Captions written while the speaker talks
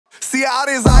See all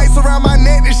this ice around my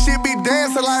neck, this shit be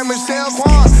dancing like Michelle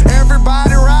Kwan.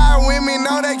 Everybody ride with me,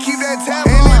 know they keep that tap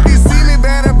on. And if you see me,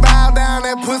 better bow down,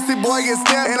 that pussy boy get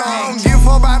stepped on. And I don't give a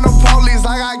fuck about no police,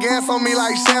 I got gas on me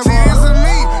like Chevron. See, this is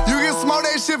me, you can smoke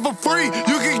that shit for free,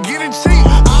 you can get it cheap.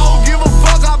 I don't give a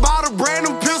fuck, I bought a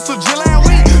brand new pistol, Gillette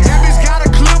weed. That bitch got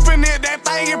a clip in it, that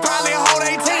thing can probably hold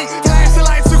 18. Flashing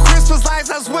like 2 Christmas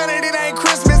lights, I swear that it ain't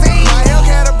Christmas Eve. My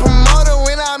Hellcat a promoter,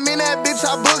 when I'm in that bitch,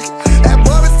 I book it. That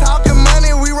boy was talking money,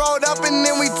 we rolled up and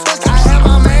then we took it. I had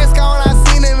my mask on, I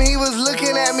seen him, he was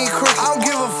looking at me crooked. I don't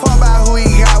give a fuck about who he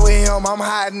got with him, I'm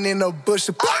hiding in the bush.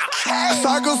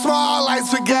 Circle small like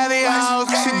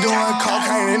SPAGHETTIOS. She doing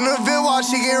cocaine in the Ville while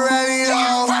she get ready,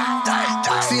 yo.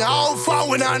 See, I don't fuck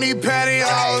when I need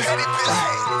patios,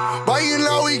 but you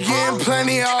know we getting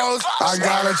plenty hoes. I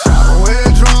got a chopper with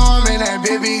a drum and that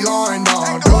baby going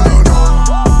down.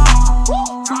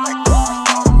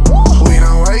 We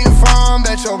know where you from,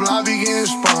 bet your block be getting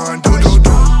spun.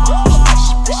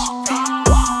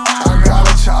 I got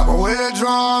a chopper with a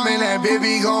drum and that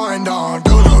baby going down.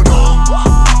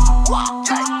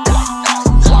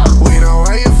 We know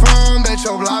where you from, bet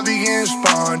your block be getting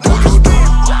spun.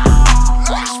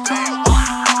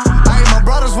 Hey, my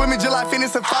brothers with me, just like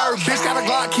Phoenix and Fire. Bitch got a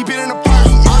Glock, keep it in the purse.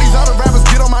 All these other rappers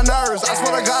get on my nerves. I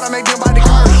swear to God, I make them body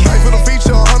curse. Pay for the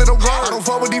feature, 100 of gold. I don't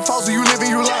fuck with these folks, so you live and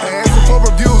you love. They asking for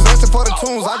reviews, asking for the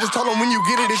tunes. I just told them when you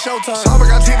get it, it's showtime. Chopper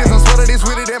got titties, I swear that it's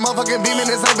with it. That motherfucking beaming,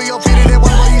 it's over your fitted. That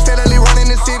white boy, he steadily running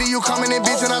the city. You coming in,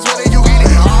 bitch, and I swear that you get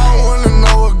it. I don't wanna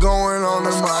know what's going on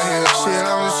in my head. Shit,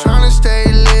 I'm just trying to stay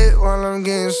lit while I'm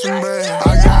getting some bread.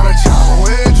 I got a chopper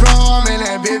with a drum and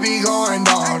that baby going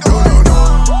down.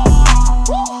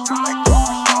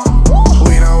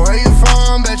 We know where you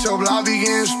from, bet your block be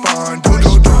getting spun.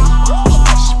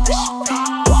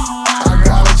 I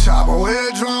got a chopper with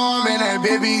a drum and that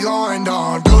baby going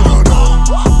down.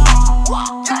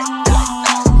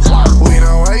 We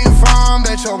know where you from,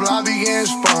 bet your block be getting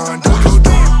spun.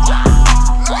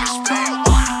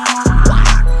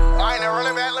 Alright, now run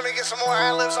it back, let me get some more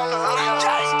ad-libs on the video.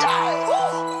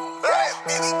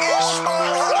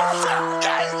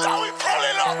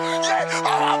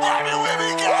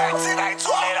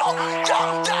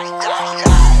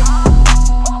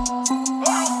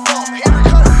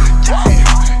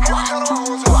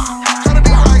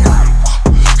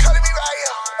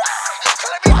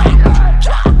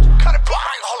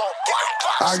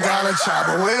 I got a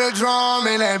chopper with a drum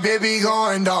and that baby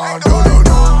going down.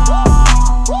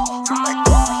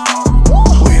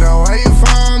 We know where you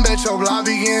from, bet your block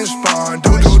be getting spun.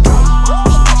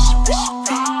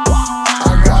 I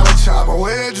got a chopper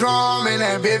with a drum and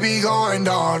that baby going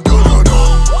down.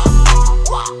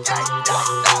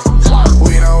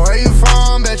 We know where you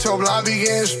from, bet your block be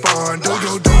getting spun.